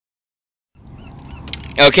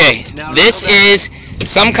Okay, this is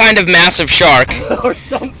some kind of massive shark or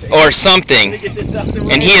something.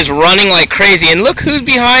 And he is running like crazy. And look who's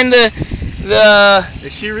behind the.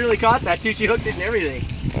 She really caught that too. She hooked it and everything.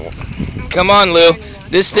 Come on, Lou.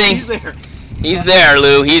 This thing. He's there. He's there,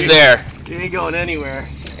 Lou. He's there. He ain't going anywhere.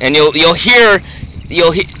 And you're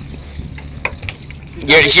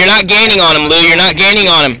not gaining on him, Lou. You're not gaining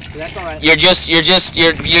on him. That's all right. You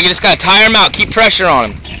just gotta tire him out. Keep pressure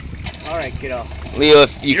on him. All right, kiddo. Leo,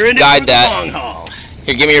 if you can guide that. Long haul.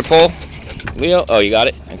 Here, give me your pole. Leo, oh, you got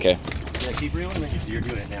it. Okay. Yeah, keep reeling. You're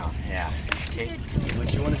doing it now. Yeah. Okay.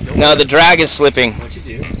 What you want to do? No, the drag is slipping. What you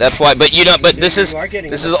do? That's why. But you don't. But this is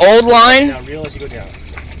old line. Now reel as you go down.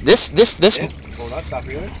 This. Hold on. Stop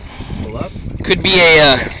reeling. Pull up. Could be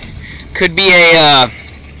a.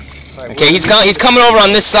 Right, okay, he's coming over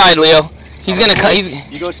on this side, Leo. He's gonna cut.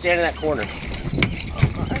 You go stand in that corner.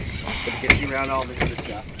 Get you around all this other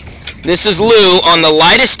stuff. This is Lou on the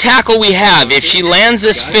lightest tackle we have. If she lands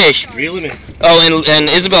this fish. Reel him in. Oh, and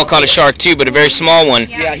Isabel caught a shark too, but a very small one.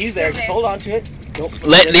 Yeah, he's there. Just hold on to it.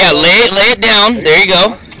 Lay it down. There you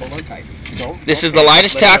go. Just hold on tight. This is the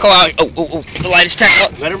lightest tackle out. Oh, the lightest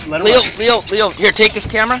tackle. Let him Leo, here, take this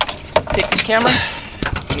camera. Take this camera.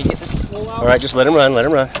 Let me get this pole out. All right, just let him run. Let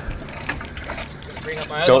him run.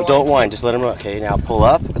 Don't whine. Just let him run. Okay, now pull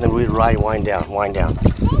up, and then we wind down. Wind down.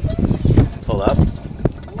 Pull up,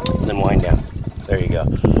 and then wind down. There you go.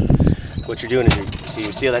 What you're doing is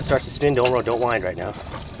you see how that starts to spin. Don't wind right now.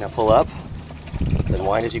 Now pull up, then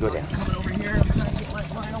wind as you go down.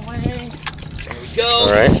 Go.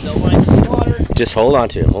 All right. No lines in the water. Just hold on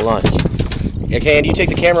to it. Hold on. Okay, and you take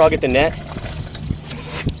the camera. I'll get the net.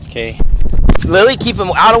 Okay. Lily, keep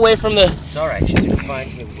him out away from the. It's all right. She's doing fine.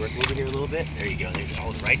 Work over here a little bit. There you go. There's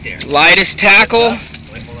all right there. Lightest tackle.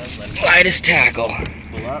 Wait, Lightest tackle.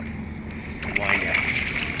 Pull up. And wind down.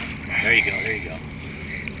 There you go. There you go.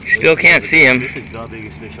 Still can't see him. This is the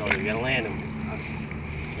biggest fish on there. You gotta land him.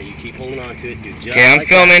 Okay, you keep holding on to it. Do just okay, I'm like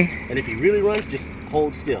filming. That. And if he really runs, just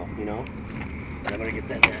hold still. You know. And I'm gonna get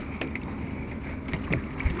that net.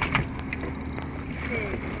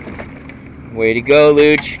 Way to go,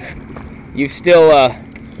 Luch. You've still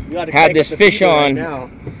had this fish on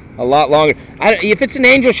a lot longer. If it's an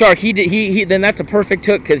angel shark, then that's a perfect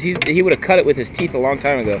hook because he would have cut it with his teeth a long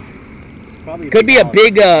time ago. Could be a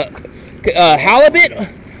big halibut,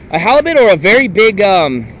 or a very big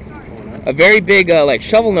like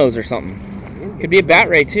shovel nose or something. Could be a bat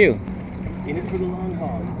ray too. In it for the long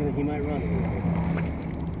haul. He might run a little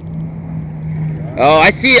bit. Oh,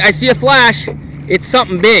 I see a flash. It's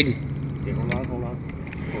something big. Okay, hold on.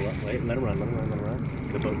 Pull up. Wait, let him run.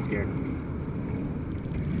 The boat's scared.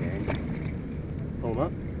 Okay. Pull him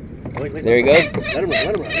up. Wait. There he goes. Let him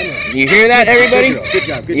run. You hear that, everybody? Good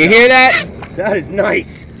job. You hear that? That is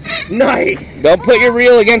nice. Nice. Don't put your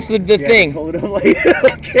reel against the thing. Just hold it up like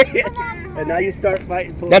okay. And now you start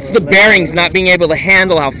fighting. That's the bearings not being able to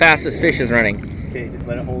handle how fast this fish is running. Okay, just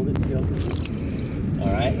let it hold it still.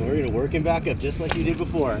 All right, and we're gonna work him back up just like you did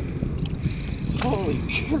before. Holy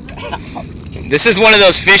crap! This is one of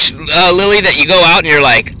those fish, Lily, that you go out and you're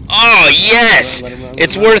like, oh yes,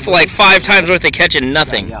 it's worth like 5 times worth of catching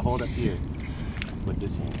nothing. Yeah, hold up here with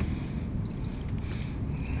this hand.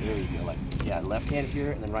 There you go. Left hand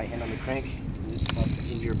here, and then right hand on the crank, and just up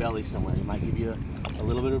into your belly somewhere. It might give you a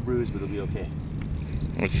little bit of bruise, but it'll be okay.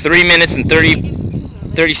 We're 3 minutes and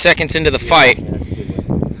 30 seconds into the fight. Yeah, that's a good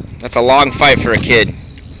one. That's a long fight for a kid.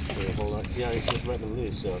 Okay, hold on. See how he's just letting him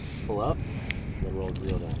loose. So pull up, and then roll the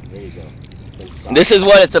reel down. There you go. This is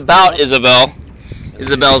what it's about, Isabel.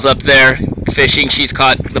 Isabel's up there fishing. She's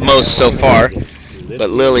caught the most so far, but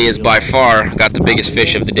Lily is by far got the biggest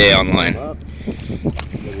fish of the day on line.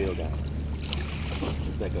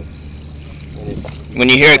 When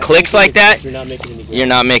you hear it clicks like that, you're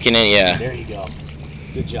not making any. Yeah. There you go.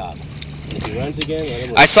 Good job. And if he runs again, let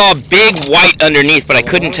him. I saw a big white underneath, but I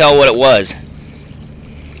couldn't tell what it was.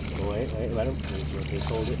 Wait, let him. Just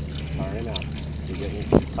hold it. Fire him out. You're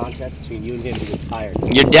getting a contest between you and him to get tired.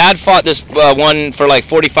 Your dad fought this one for like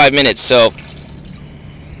 45 minutes, so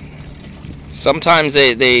sometimes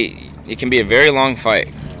it can be a very long fight.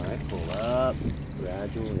 All right, pull up,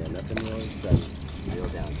 gradually, yeah, nothing really sudden. Reel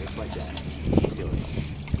down just like that. Keep doing it.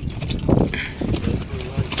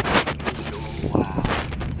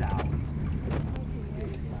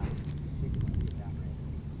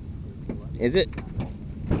 Is it?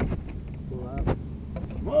 Pull up.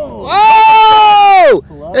 Whoa!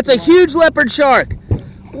 Whoa! That's a huge leopard shark.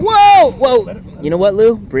 Whoa! You know what,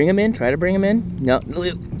 Lou? Bring him in. Try to bring him in. No,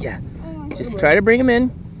 Lou. Yeah. Just try to bring him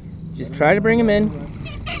in. Just try to bring him in.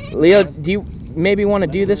 Leo, do you maybe want to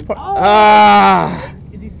do this part? Ah!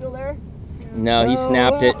 Is he still there? No, he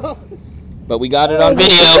snapped it. But we got it on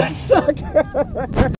video.